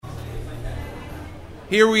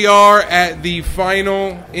Here we are at the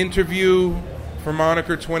final interview for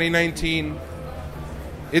Moniker 2019.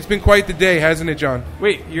 It's been quite the day, hasn't it, John?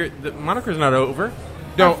 Wait, the Moniker's not over?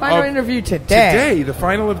 No, final interview today. Today, the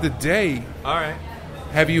final of the day. All right.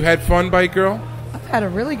 Have you had fun, Bike Girl? I've had a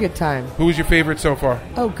really good time. Who was your favorite so far?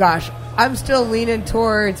 Oh, gosh. I'm still leaning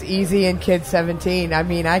towards Easy and Kid 17. I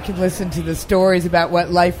mean, I could listen to the stories about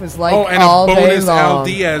what life was like and all a day bonus long. Al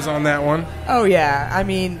Diaz on that one. Oh, yeah. I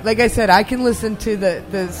mean, like I said, I can listen to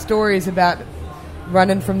the stories about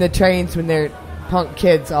running from the trains when they're punk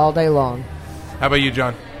kids all day long. How about you,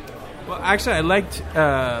 John? Well, actually, I liked,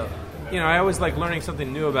 I always like learning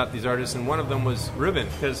something new about these artists, and one of them was Ruben,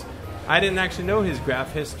 because I didn't actually know his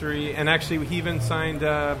graph history, and actually he even signed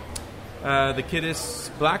the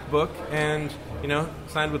Kiddist Black Book, and,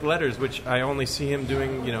 signed with letters, which I only see him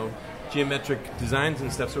doing, geometric designs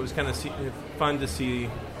and stuff, so it was kind of fun to see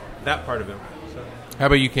that part of him. So. How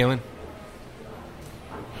about you, Kaylin?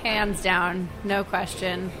 Hands down, no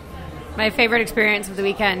question. My favorite experience of the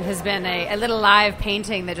weekend has been a little live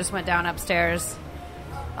painting that just went down upstairs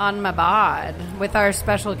on my bod with our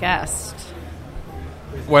special guest.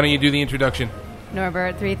 Why don't you do the introduction?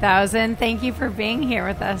 Norbert 3000, thank you for being here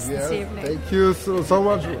with us this evening. Thank you so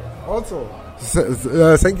much also.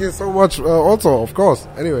 Thank you so much also, of course.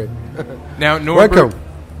 Anyway. Now, Norbert,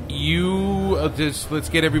 welcome. Let's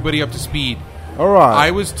get everybody up to speed. All right.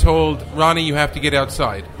 I was told, Ronnie, you have to get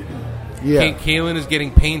outside. Yeah. Kaylin is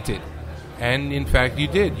getting painted. And, in fact, you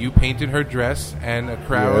did. You painted her dress, and a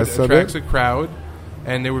crowd attracts a crowd.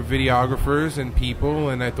 And there were videographers and people,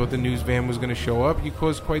 and I thought the news van was going to show up. You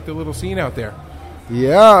caused quite the little scene out there.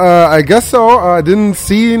 Yeah, I guess so. I didn't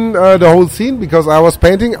see the whole scene because I was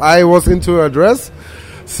painting. I was into her dress.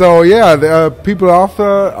 So, yeah, the people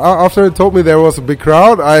after it told me there was a big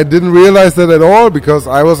crowd. I didn't realize that at all because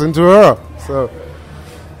I was into her. So,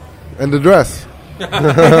 and the dress.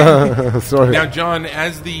 Sorry. Now, John,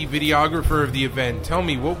 as the videographer of the event, tell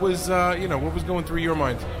me what was going through your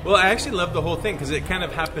mind? Well, I actually loved the whole thing because it kind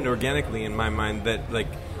of happened organically in my mind. That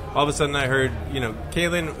all of a sudden I heard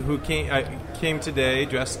Kaylin, who came today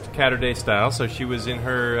dressed Catterday style, so she was in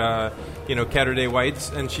her Catterday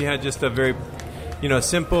whites, and she had just a very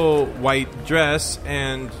simple white dress,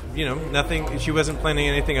 and nothing. She wasn't planning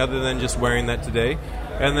anything other than just wearing that today.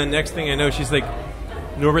 And then next thing I know, she's like,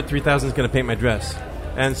 Norbert 3000 is going to paint my dress.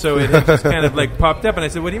 And so it had just kind of popped up, and I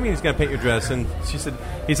said, what do you mean he's going to paint your dress? And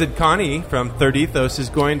he said, Connie from Third Ethos is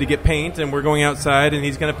going to get paint, and we're going outside, and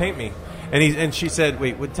he's going to paint me. And she said,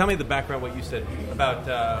 wait, tell me the background, what you said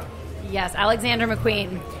about... Yes, Alexander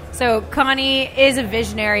McQueen. So Connie is a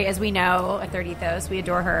visionary, as we know, at Third Ethos. We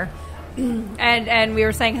adore her. And we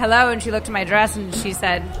were saying hello, and she looked at my dress, and she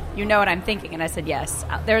said, you know what I'm thinking? And I said, yes.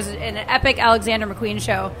 There's an epic Alexander McQueen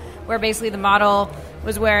show where basically the model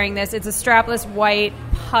was wearing this. It's a strapless white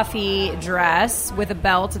puffy dress with a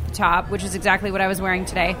belt at the top, which is exactly what I was wearing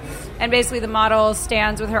today. And basically the model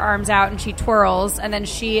stands with her arms out and she twirls, and then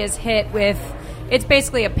she is hit with, it's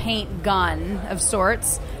basically a paint gun of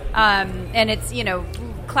sorts. And it's,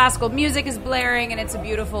 classical music is blaring, and it's a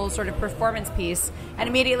beautiful sort of performance piece. And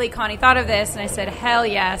immediately Connie thought of this, and I said, hell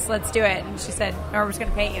yes, let's do it. And she said, Norbert's going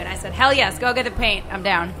to paint you. And I said, hell yes, go get the paint. I'm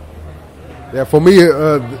down. Yeah, for me,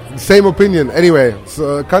 same opinion. Anyway,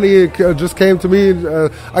 so Connie just came to me.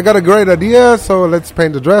 I got a great idea, so let's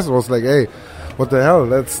paint the dress. I was like, hey, what the hell?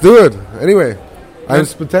 Let's do it. Anyway, I'm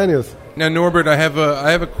spontaneous. Now, Norbert, I have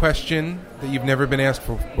a question that you've never been asked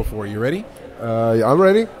before. You ready? I'm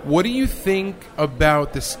ready. What do you think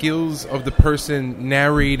about the skills of the person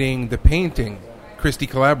narrating the painting, Christy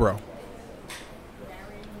Calabro?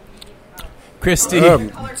 Christy.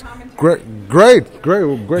 Great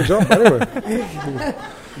job. Anyway,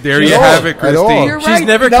 there you have it, Christy. You're right. She's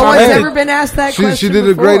never no one's ever been asked that question. She did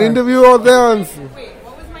before. a great interview out there. Wait,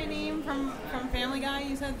 what was my name from Family Guy?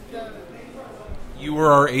 You said you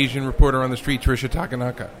were our Asian reporter on the street, Trisha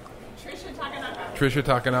Takanaka. Trisha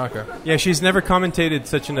Takanaka. Yeah, she's never commentated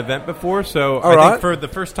such an event before, so I think for the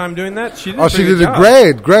first time doing that, she did a she pretty did good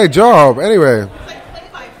a job. great job. Anyway.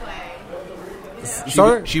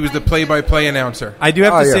 Sorry? She was the play-by-play announcer. I do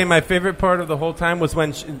have to say my favorite part of the whole time was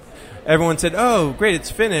when everyone said, oh, great,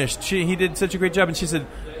 it's finished. He did such a great job. And she said,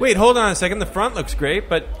 wait, hold on a second. The front looks great,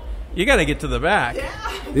 but you got to get to the back.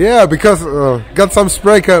 Yeah, because got some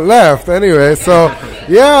spray cut left anyway. So,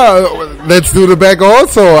 yeah, let's do the back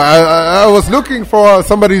also. I was looking for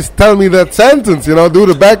somebody to tell me that sentence, do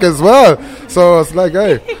the back as well. So I was like,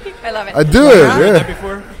 hey. I love it. I do it,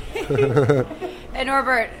 yeah. And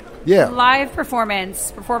Norbert, Yeah. Live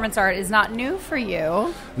performance art is not new for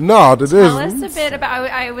you. No, it isn't. Tell us a bit about...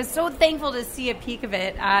 I was so thankful to see a peek of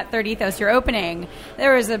it at 30 Ethos, your opening.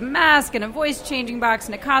 There was a mask and a voice-changing box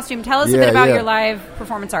and a costume. Tell us a bit about your live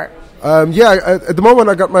performance art. At the moment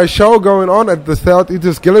I got my show going on at the Third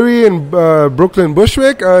Ethos Gallery in Brooklyn,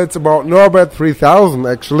 Bushwick. It's about Norbert 3000,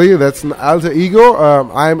 actually. That's an alter ego.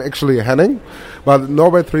 I'm actually Henning. But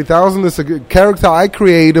Norbert 3000 is a character I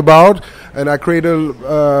create about, and I created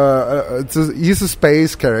he's a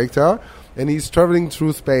space character, and he's traveling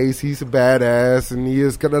through space. He's a badass, and he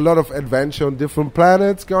has got a lot of adventure on different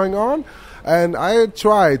planets going on. And I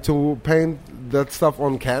try to paint that stuff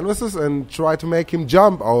on canvases and try to make him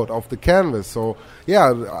jump out of the canvas. So,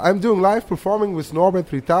 yeah, I'm doing live performing with Norbert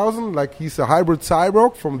 3000, like he's a hybrid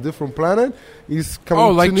cyborg from a different planet. He's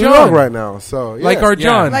coming to New York right now. So, yeah. Like our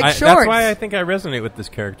John. Like Shorts. That's why I think I resonate with this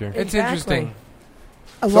character. Exactly. It's interesting.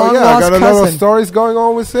 A long I got a cousin. lot of stories going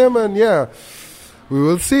on with him, and we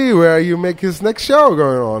will see where you make his next show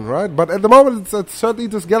going on, right? But at the moment, it's at Third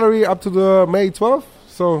Ethos Gallery up to the May 12th,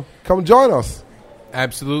 so come join us.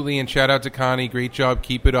 Absolutely, and shout out to Connie. Great job.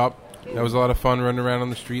 Keep it up. That was a lot of fun running around on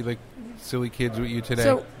the street like silly kids with you today.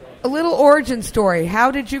 So, a little origin story. How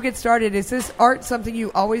did you get started? Is this art something you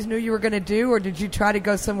always knew you were going to do, or did you try to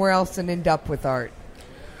go somewhere else and end up with art?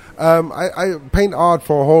 I paint art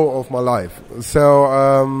for whole of my life. So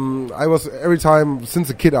I was, every time, since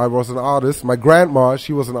a kid, I was an artist. My grandma,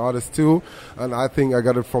 she was an artist too, and I think I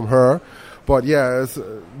got it from her. But yeah,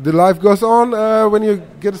 the life goes on. When you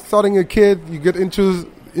get starting a kid, you get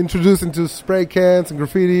introduced into spray cans and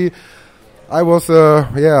graffiti. I was,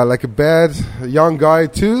 like a bad young guy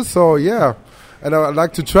too. So yeah, and I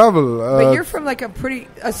like to travel. But you're from like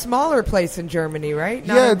a smaller place in Germany, right?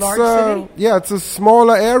 Not a large city? Yeah, it's a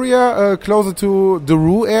smaller area, closer to the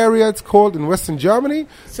Ruhr area. It's called in Western Germany.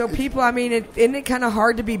 So people, isn't it kind of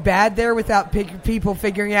hard to be bad there without people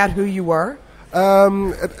figuring out who you were?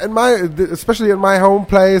 Especially in my home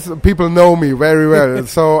place, people know me very well,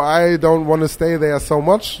 so I don't want to stay there so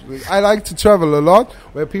much. I like to travel a lot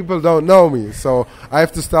where people don't know me, so I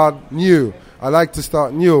have to start new. I like to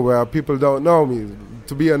start new where people don't know me,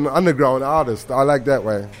 to be an underground artist. I like that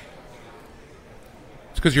way.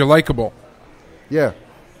 It's because you're likable. Yeah,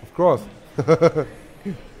 of course.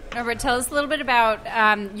 Norbert, tell us a little bit about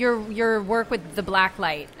your work with the black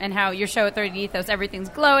light and how your show at 30 Ethos, everything's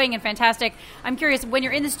glowing and fantastic. I'm curious, when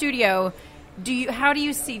you're in the studio, do you have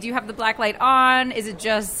the black light on? Is it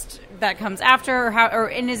just that comes after,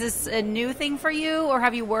 and is this a new thing for you, or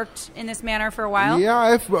have you worked in this manner for a while? Yeah,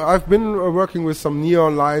 I've been working with some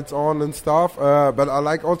neon lights on and stuff, but I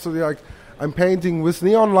like also I'm painting with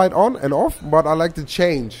neon light on and off, but I like to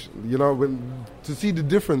change, to see the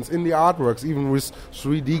difference in the artworks, even with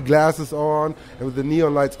 3D glasses on and with the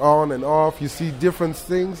neon lights on and off. You see different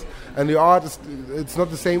things, and the art it's not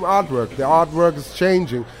the same artwork. The artwork is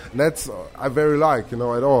changing, and that's I very like, at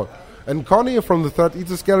all. And Connie from the Third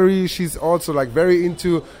Ethos Gallery, she's also very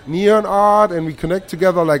into neon art, and we connect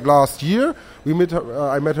together last year. I met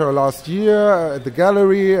her last year at the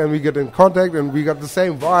gallery, and we get in contact, and we got the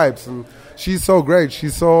same vibes. And she's so great.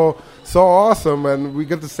 She's so awesome, and we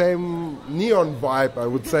get the same neon vibe, I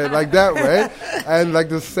would say, like that way, and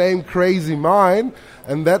the same crazy mind.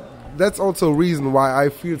 And that's also a reason why I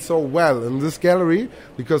feel so well in this gallery,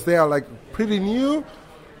 because they are pretty new.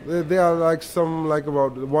 They are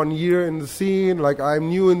about 1 year in the scene. I'm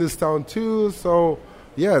new in this town too, so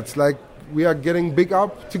yeah, it's we are getting big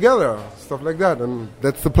up together, stuff like that, and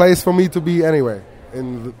that's the place for me to be anyway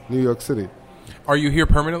in New York City. Are you here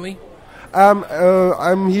permanently?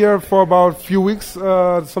 I'm here for about a few weeks.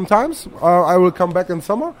 Sometimes I will come back in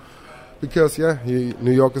summer, because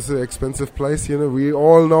New York is an expensive place. We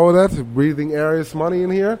all know that. Breathing air is money in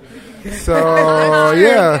here. So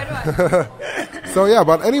yeah. So yeah,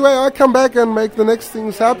 but anyway, I come back and make the next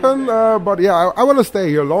things happen. But yeah, I want to stay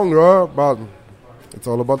here longer, but it's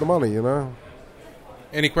all about the money,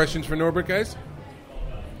 Any questions for Norbert, guys?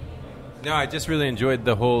 No, I just really enjoyed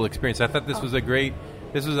the whole experience. I thought this was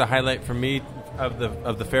a highlight for me of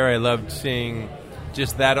the fair. I loved seeing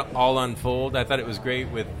just that all unfold. I thought it was great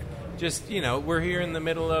with just, we're here in the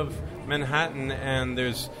middle of Manhattan, and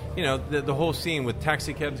there's, the whole scene with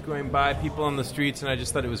taxi cabs going by, people on the streets, and I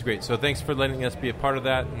just thought it was great. So thanks for letting us be a part of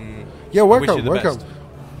that. And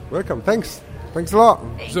welcome. Thanks a lot.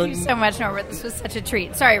 Thank you so much, Norbert. This was such a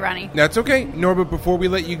treat. Sorry, Ronnie. That's okay. Norbert, before we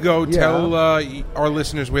let you go, tell our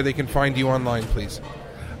listeners where they can find you online, please.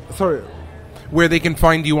 Sorry? Where they can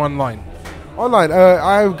find you online. Online.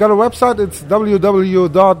 I've got a website. It's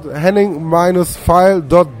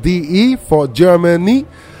www.henning-file.de for Germany.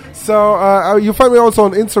 So you find me also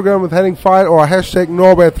on Instagram with Henning Pfeil or hashtag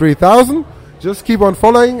Norbert3000. Just keep on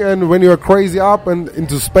following, and when you're crazy up and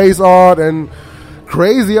into space art and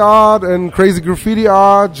crazy graffiti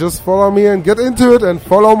art, just follow me and get into it and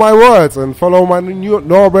follow my words and follow my new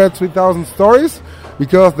Norbert 3000 stories,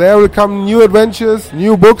 because there will come new adventures,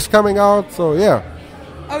 new books coming out. So yeah.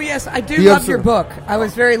 Oh yes, I do love your book. I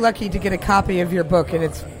was very lucky to get a copy of your book, and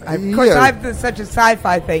it's of course I've such a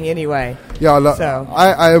sci-fi thing anyway. Yeah, so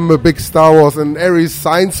I am a big Star Wars and every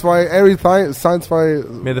science-fi. May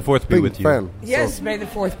the 4th be with you. Fan. Yes, may the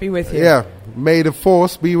 4th be with you. Yeah, may the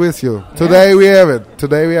 4th be with you. Today we have it.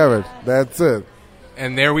 That's it.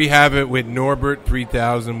 And there we have it with Norbert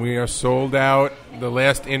 3000. We are sold out. The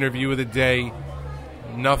last interview of the day.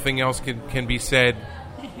 Nothing else can be said.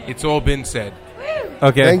 It's all been said.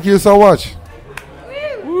 Okay. Thank you so much.